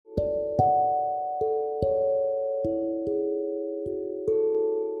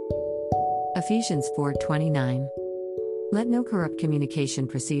Ephesians 4:29. Let no corrupt communication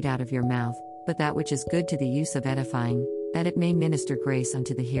proceed out of your mouth, but that which is good to the use of edifying, that it may minister grace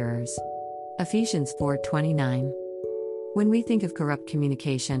unto the hearers. Ephesians 4:29. When we think of corrupt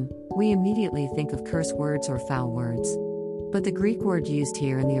communication, we immediately think of curse words or foul words. But the Greek word used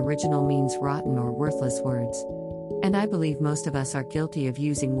here in the original means rotten or worthless words. And I believe most of us are guilty of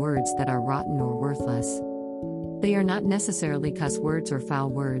using words that are rotten or worthless. They are not necessarily cuss words or foul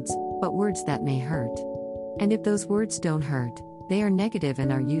words, but words that may hurt. And if those words don't hurt, they are negative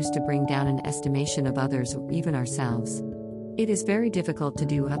and are used to bring down an estimation of others or even ourselves. It is very difficult to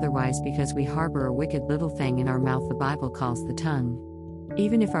do otherwise because we harbor a wicked little thing in our mouth the Bible calls the tongue.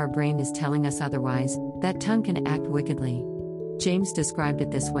 Even if our brain is telling us otherwise, that tongue can act wickedly. James described it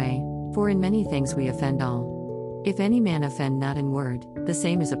this way, "For in many things we offend all. If any man offend not in word, the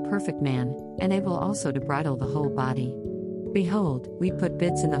same is a perfect man, and able also to bridle the whole body. Behold, we put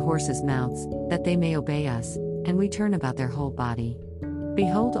bits in the horses' mouths, that they may obey us, and we turn about their whole body.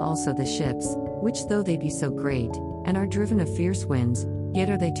 Behold also the ships, which though they be so great, and are driven of fierce winds, yet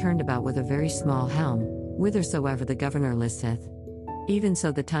are they turned about with a very small helm, whithersoever the governor listeth. Even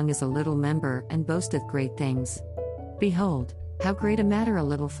so the tongue is a little member, and boasteth great things. Behold, how great a matter a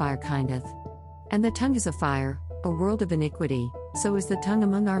little fire kindeth. And the tongue is a fire, a world of iniquity, so is the tongue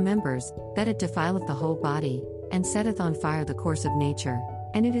among our members, that it defileth the whole body, and setteth on fire the course of nature,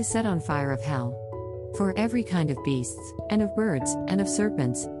 and it is set on fire of hell. For every kind of beasts, and of birds, and of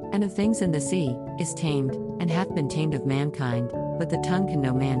serpents, and of things in the sea, is tamed, and hath been tamed of mankind, but the tongue can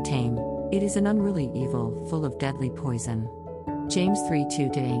no man tame. It is an unruly evil, full of deadly poison." James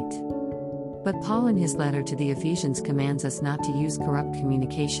 3:2-8. But Paul in his letter to the Ephesians commands us not to use corrupt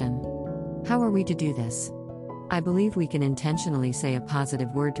communication. How are we to do this? I believe we can intentionally say a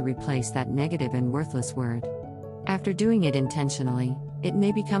positive word to replace that negative and worthless word. After doing it intentionally, it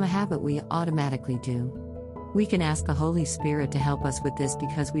may become a habit we automatically do. We can ask the Holy Spirit to help us with this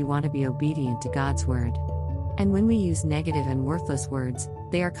because we want to be obedient to God's word. And when we use negative and worthless words,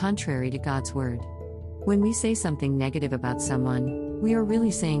 they are contrary to God's word. When we say something negative about someone, we are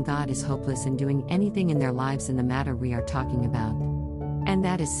really saying God is hopeless in doing anything in their lives in the matter we are talking about. And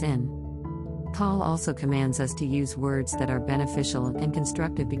that is sin. Paul also commands us to use words that are beneficial and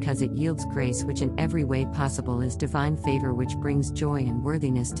constructive because it yields grace, which in every way possible is divine favor, which brings joy and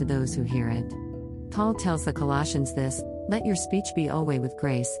worthiness to those who hear it. Paul tells the Colossians this, "Let your speech be always with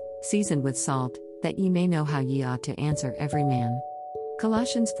grace, seasoned with salt, that ye may know how ye ought to answer every man."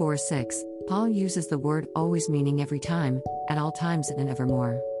 Colossians 4:6, Paul uses the word always, meaning every time, at all times and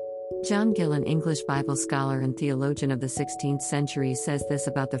evermore. John Gill, an English Bible scholar and theologian of the 16th century, says this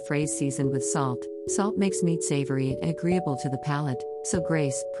about the phrase seasoned with salt: "Salt makes meat savory and agreeable to the palate, so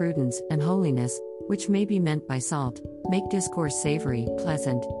grace, prudence, and holiness, which may be meant by salt, make discourse savory,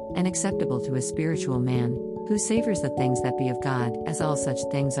 pleasant, and acceptable to a spiritual man, who savors the things that be of God, as all such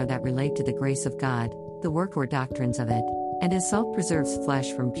things are that relate to the grace of God, the work or doctrines of it. And as salt preserves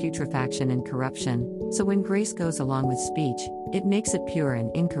flesh from putrefaction and corruption, so when grace goes along with speech, it makes it pure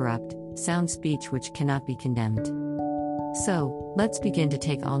and incorrupt, sound speech which cannot be condemned." So, let's begin to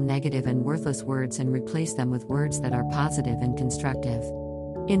take all negative and worthless words and replace them with words that are positive and constructive.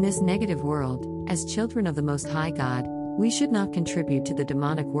 In this negative world, as children of the Most High God, we should not contribute to the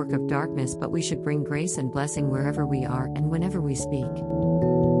demonic work of darkness, but we should bring grace and blessing wherever we are and whenever we speak.